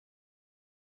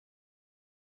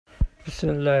بسم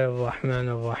الله الرحمن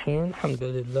الرحيم الحمد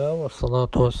لله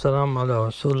والصلاة والسلام على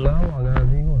رسول الله وعلى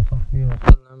آله وصحبه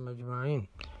وسلم أجمعين.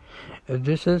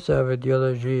 This is a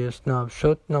radiology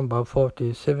snapshot number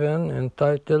 47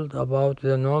 entitled about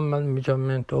the normal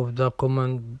measurement of the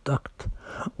common duct.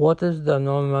 What is the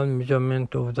normal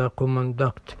measurement of the common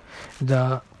duct?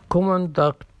 The common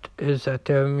duct is a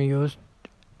term used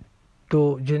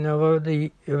to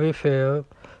generally refer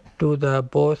to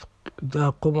both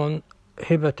the common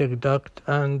hepatic duct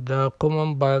and the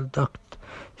common bile duct,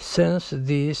 since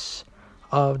these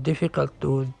are difficult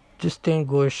to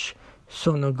distinguish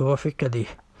sonographically,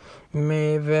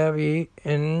 may vary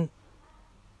in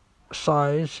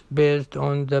size based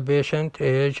on the patient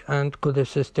age and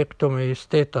cholecystectomy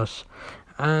status,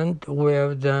 and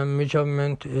where the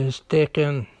measurement is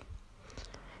taken.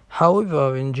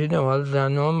 However, in general, the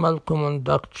normal common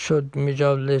duct should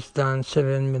measure less than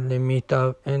 7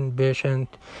 mm in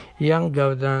patients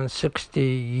younger than 60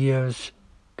 years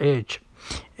age.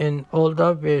 In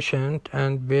older patients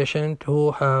and patients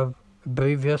who have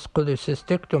previous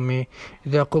cholecystectomy,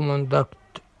 the common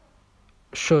duct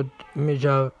should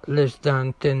measure less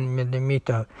than 10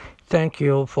 mm. Thank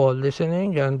you for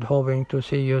listening and hoping to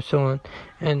see you soon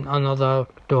in another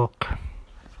talk.